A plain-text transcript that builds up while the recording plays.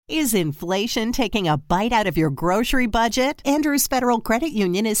Is inflation taking a bite out of your grocery budget? Andrews Federal Credit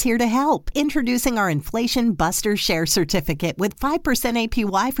Union is here to help. Introducing our Inflation Buster Share Certificate with 5%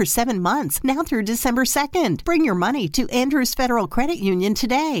 APY for 7 months, now through December 2nd. Bring your money to Andrews Federal Credit Union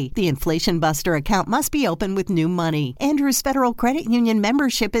today. The Inflation Buster account must be open with new money. Andrews Federal Credit Union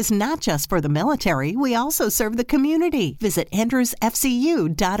membership is not just for the military. We also serve the community. Visit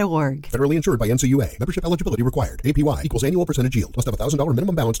andrewsfcu.org. Federally insured by NCUA. Membership eligibility required. APY equals annual percentage yield. Must have $1,000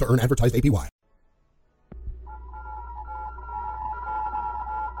 minimum balance to earn advertised APY.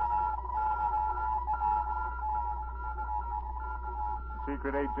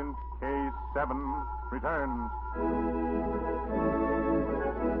 Secret Agent K7 returns.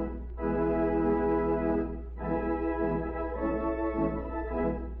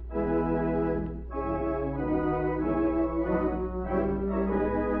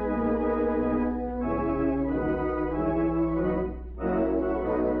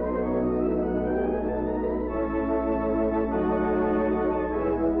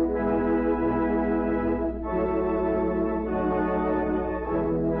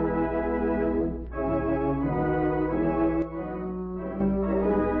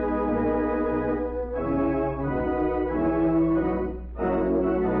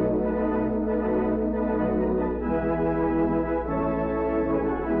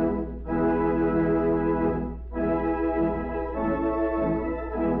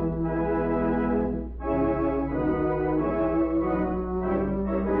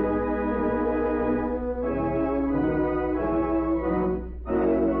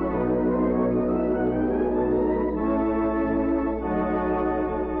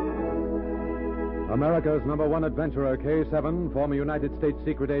 America's #1 adventurer, K7, former United States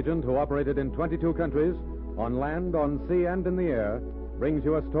secret agent who operated in 22 countries, on land, on sea, and in the air, brings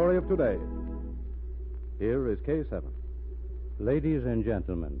you a story of today. Here is K7. Ladies and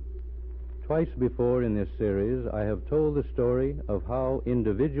gentlemen, twice before in this series I have told the story of how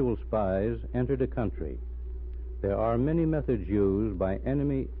individual spies entered a country. There are many methods used by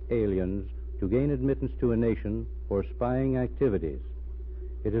enemy aliens to gain admittance to a nation for spying activities.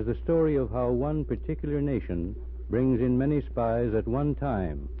 It is the story of how one particular nation brings in many spies at one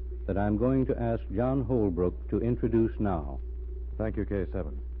time that I'm going to ask John Holbrook to introduce now. Thank you,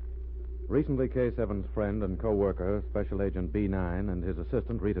 K7. Recently, K7's friend and co-worker, Special Agent B9, and his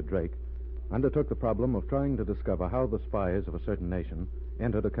assistant, Rita Drake, undertook the problem of trying to discover how the spies of a certain nation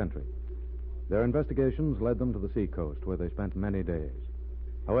entered a country. Their investigations led them to the seacoast, where they spent many days.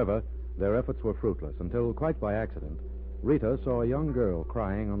 However, their efforts were fruitless until, quite by accident, Rita saw a young girl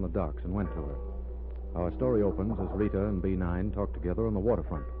crying on the docks and went to her. Our story opens as Rita and B9 talk together on the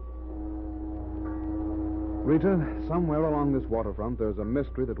waterfront. Rita, somewhere along this waterfront, there's a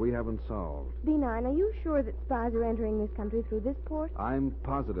mystery that we haven't solved. B9, are you sure that spies are entering this country through this port? I'm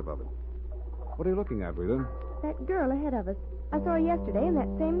positive of it. What are you looking at, Rita? That girl ahead of us. I saw her yesterday in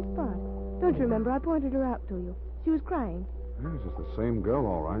that same spot. Don't you remember? I pointed her out to you. She was crying. It's just the same girl,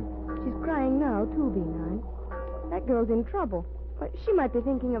 all right. She's crying now, too, B9. That girl's in trouble. She might be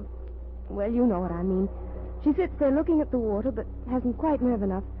thinking of... Well, you know what I mean. She sits there looking at the water, but hasn't quite nerve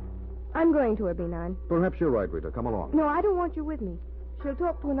enough. I'm going to her, B9. Perhaps you're right, Rita. Come along. No, I don't want you with me. She'll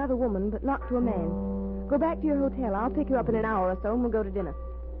talk to another woman, but not to a man. Go back to your hotel. I'll pick you up in an hour or so, and we'll go to dinner.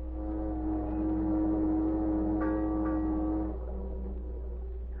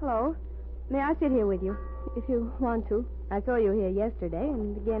 Hello. May I sit here with you, if you want to? I saw you here yesterday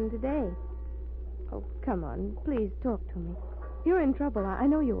and again today. Oh, come on. Please talk to me. You're in trouble. I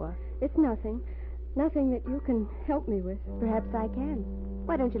know you are. It's nothing. Nothing that you can help me with. Perhaps I can.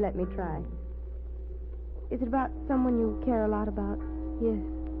 Why don't you let me try? Is it about someone you care a lot about? Yes.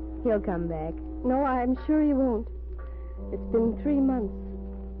 He'll come back. No, I'm sure he won't. It's been 3 months.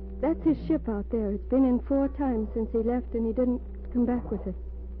 That's his ship out there. It's been in 4 times since he left, and he didn't come back with it.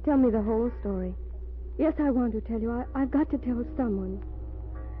 Tell me the whole story. Yes, I want to tell you. I've got to tell someone.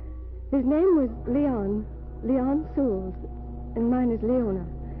 His name was Leon Souls, and mine is Leona.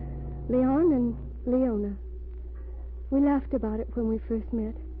 Leon and Leona. We laughed about it when we first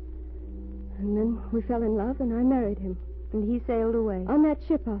met. And then we fell in love, and I married him. And he sailed away? On that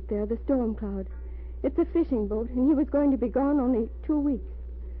ship out there, the Storm Cloud. It's a fishing boat, and he was going to be gone only 2 weeks.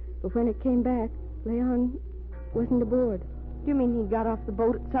 But when it came back, Leon wasn't aboard. Do you mean he got off the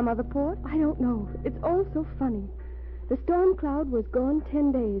boat at some other port? I don't know. It's all so funny. The Storm Cloud was gone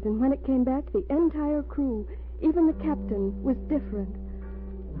 10 days, and when it came back, the entire crew, even the captain, was different.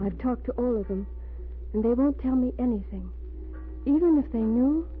 I've talked to all of them, and they won't tell me anything, even if they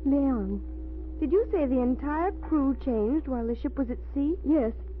knew Leon. Did you say the entire crew changed while the ship was at sea?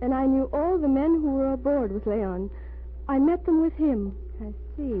 Yes, and I knew all the men who were aboard with Leon. I met them with him, I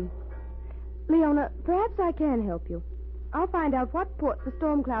see. Leona, perhaps I can help you. I'll find out what port the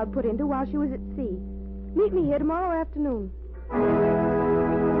Storm Cloud put into while she was at sea. Meet me here tomorrow afternoon.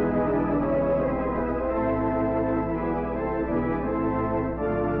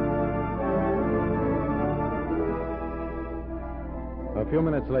 A few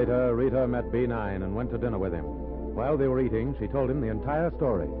minutes later, Rita met B9 and went to dinner with him. While they were eating, she told him the entire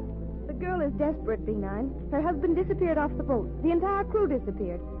story. The girl is desperate, B9. Her husband disappeared off the boat. The entire crew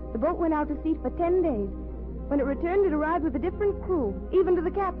disappeared. The boat went out to sea for 10 days. When it returned, it arrived with a different crew, even to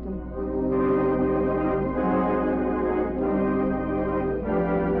the captain.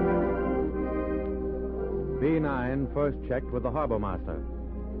 B9 first checked with the harbor master.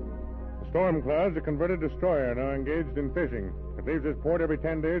 The Storm Cloud's a converted destroyer now engaged in fishing. It leaves this port every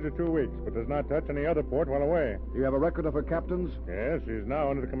 10 days or 2 weeks, but does not touch any other port while away. Do you have a record of her captains? Yes, she's now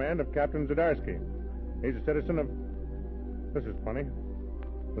under the command of Captain Zadarsky. He's a citizen of... This is funny.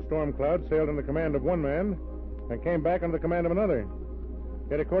 The Storm Cloud sailed under the command of one man and came back under the command of another.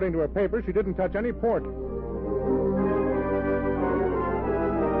 Yet, according to her papers, she didn't touch any port.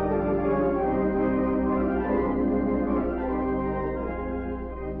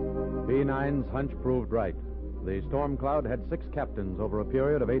 B9's hunch proved right. The Storm Cloud had 6 captains over a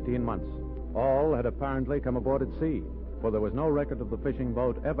period of 18 months. All had apparently come aboard at sea, for there was no record of the fishing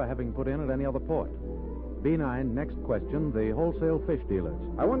boat ever having put in at any other port. B9 next questioned the wholesale fish dealers.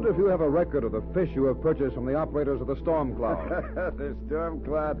 I wonder if you have a record of the fish you have purchased from the operators of the Storm Cloud. The Storm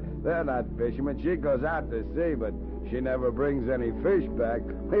Cloud, they're not fishermen. She goes out to sea, but she never brings any fish back.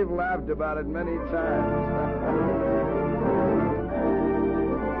 We've laughed about it many times.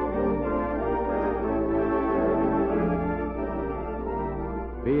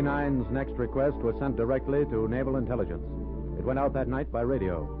 B9's next request was sent directly to Naval Intelligence. It went out that night by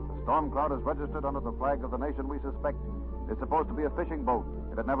radio. The Storm Cloud is registered under the flag of the nation we suspect. It's supposed to be a fishing boat,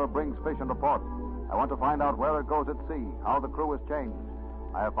 and it never brings fish into port. I want to find out where it goes at sea, how the crew is changed.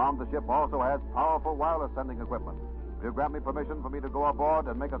 I have found the ship also has powerful wireless sending equipment. Will you grant me permission for me to go aboard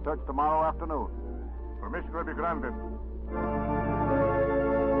and make a search tomorrow afternoon? Permission will be granted.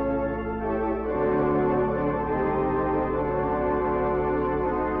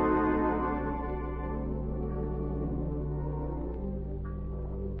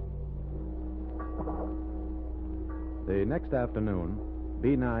 The next afternoon,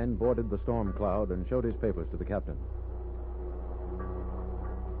 B9 boarded the Storm Cloud and showed his papers to the captain.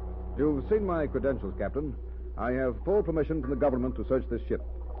 You've seen my credentials, Captain. I have full permission from the government to search this ship.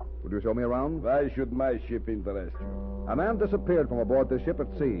 Would you show me around? Why should my ship interest you? A man disappeared from aboard this ship at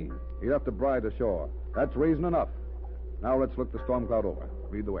sea. He left a bride ashore. That's reason enough. Now let's look the Storm Cloud over.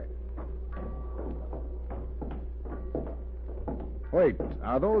 Lead the way. Wait,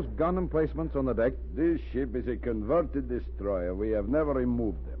 are those gun emplacements on the deck? This ship is a converted destroyer. We have never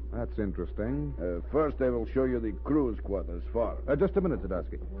removed them. That's interesting. First, I will show you the crew's quarters for. Just a minute,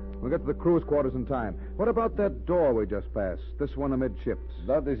 Zadarsky. We'll get to the crew's quarters in time. What about that door we just passed? This one amidships.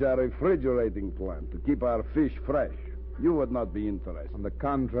 That is our refrigerating plant to keep our fish fresh. You would not be interested. On the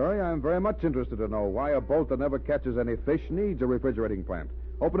contrary, I'm very much interested to know why a boat that never catches any fish needs a refrigerating plant.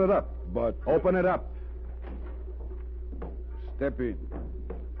 Open it up. But... Open it up. Step in.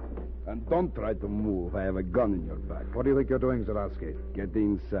 And don't try to move. I have a gun in your back. What do you think you're doing, Zadarsky? Get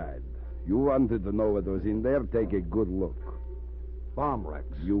inside. You wanted to know what was in there? Take a good look. Bomb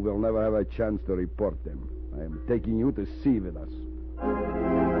wrecks. You will never have a chance to report them. I am taking you to sea with us.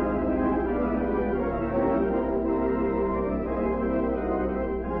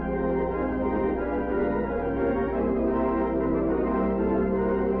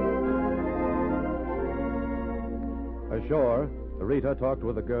 Ashore, Rita talked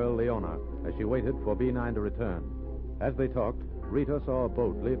with the girl, Leona, as she waited for B9 to return. As they talked, Rita saw a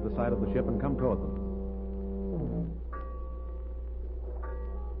boat leave the side of the ship and come toward them.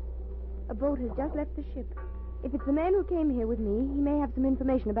 A boat has just left the ship. If it's the man who came here with me, he may have some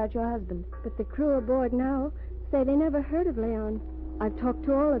information about your husband. But the crew aboard now say they never heard of Leon. I've talked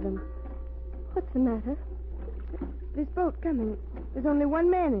to all of them. What's the matter? This boat coming, there's only one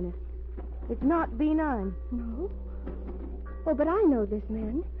man in it. It's not B9. No? Oh, but I know this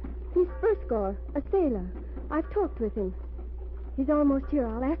man. He's Furskor, a sailor. I've talked with him. He's almost here.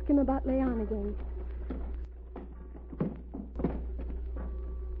 I'll ask him about Leon again.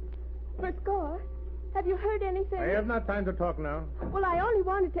 Furskor, have you heard anything? I have not time to talk now. Well, I only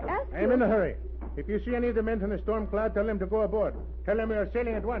wanted to ask you. I am in a hurry. If you see any of the men from the Storm Cloud, tell them to go aboard. Tell them we are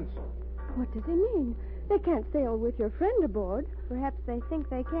sailing at once. What does he mean? They can't sail with your friend aboard. Perhaps they think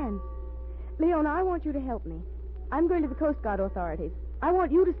they can. Leona, I want you to help me. I'm going to the Coast Guard authorities. I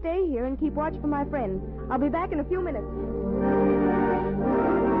want you to stay here and keep watch for my friend. I'll be back in a few minutes.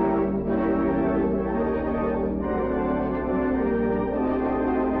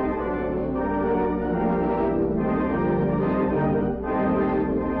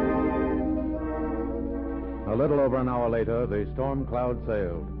 an hour later, the Storm Cloud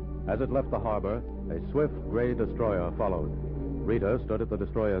sailed. As it left the harbor, a swift gray destroyer followed. Rita stood at the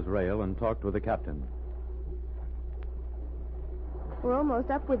destroyer's rail and talked with the captain. We're almost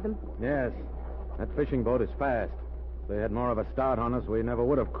up with them. Yes, that fishing boat is fast. If they had more of a start on us, we never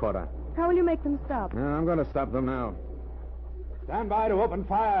would have caught her. How will you make them stop? I'm going to stop them now. Stand by to open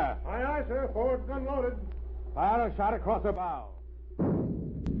fire. Aye, aye, sir. Forward gun loaded. Fire a shot across the bow.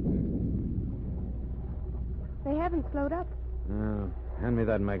 They haven't slowed up. Hand me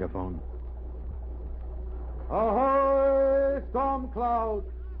that megaphone. Ahoy, Storm Cloud.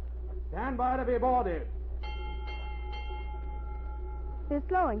 Stand by to be boarded. They're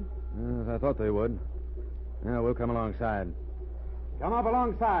slowing. I thought they would. Yeah, we'll come alongside. Come up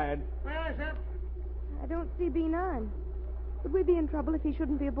alongside. Aye, aye, sir. I don't see B9. Would we be in trouble if he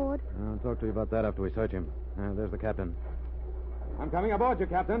shouldn't be aboard? I'll talk to you about that after we search him. There's the captain. I'm coming aboard you,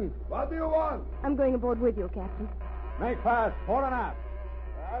 Captain. What do you want? I'm going aboard with you, Captain. Make fast. Fore and aft.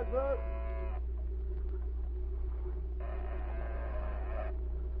 Aye, sir.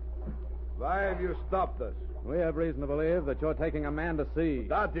 Why have you stopped us? We have reason to believe that you're taking a man to sea.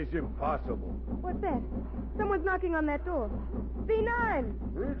 That is impossible. What's that? Someone's knocking on that door. B9!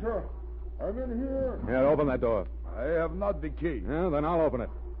 Rita, I'm in here. Here, open that door. I have not the key. Yeah, then I'll open it.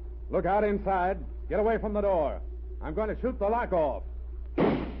 Look out inside. Get away from the door. I'm going to shoot the lock off.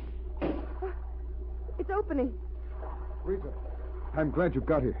 It's opening. Rita, I'm glad you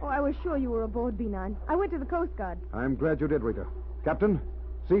got here. Oh, I was sure you were aboard, B9. I went to the Coast Guard. I'm glad you did, Rita. Captain,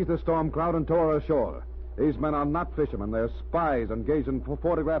 seize the Storm Cloud and tow her ashore. These men are not fishermen. They're spies engaged in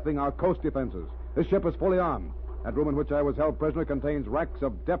photographing our coast defenses. This ship is fully armed. That room in which I was held prisoner contains racks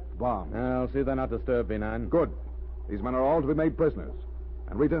of depth bombs. I'll see they're not disturbed, B9. Good. These men are all to be made prisoners.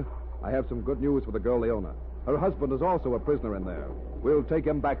 And, Rita, I have some good news for the girl Leona. Her husband is also a prisoner in there. We'll take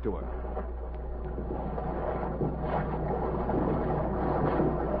him back to her.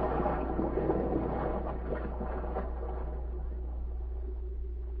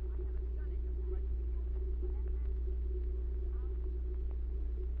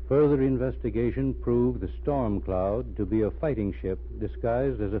 Further investigation proved the Storm Cloud to be a fighting ship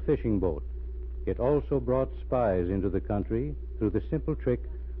disguised as a fishing boat. It also brought spies into the country through the simple trick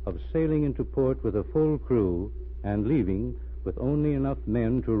of sailing into port with a full crew and leaving with only enough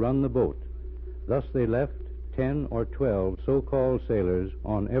men to run the boat. Thus they left 10 or 12 so-called sailors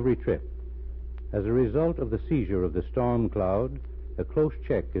on every trip. As a result of the seizure of the Storm Cloud, a close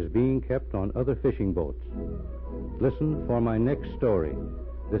check is being kept on other fishing boats. Listen for my next story.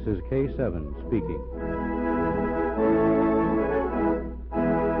 This is K7 speaking.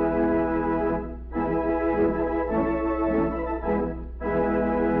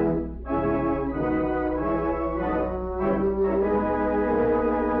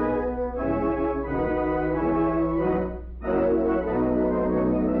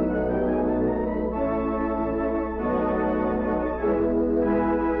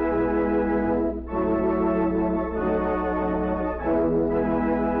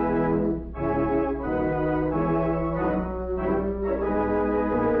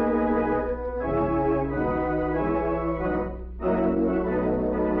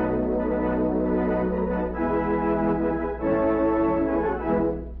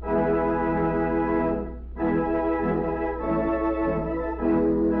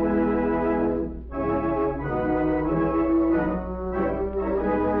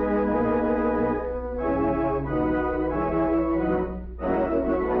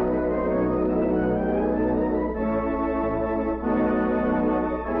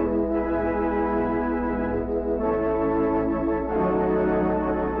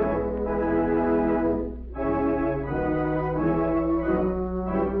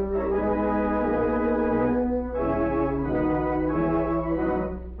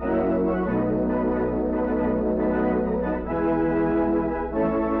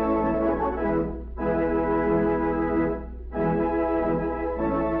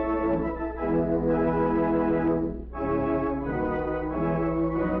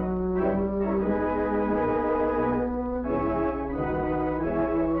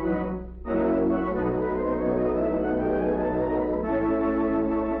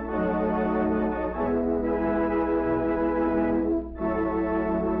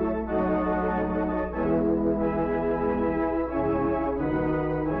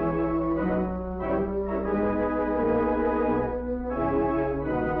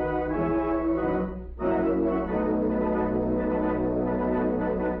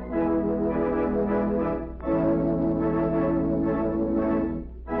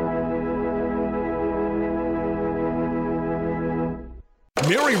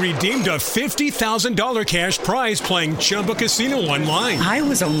 Mary redeemed a $50,000 cash prize playing Chumba Casino online. I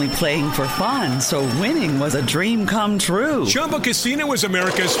was only playing for fun, so winning was a dream come true. Chumba Casino is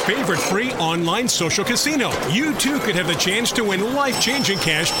America's favorite free online social casino. You, too, could have the chance to win life-changing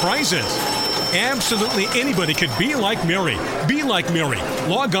cash prizes. Absolutely anybody could be like Mary. Be like Mary.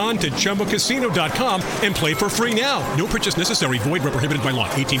 Log on to ChumbaCasino.com and play for free now. No purchase necessary. Void where prohibited by law.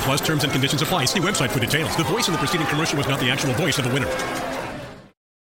 18 plus terms and conditions apply. See website for details. The voice in the preceding commercial was not the actual voice of the winner.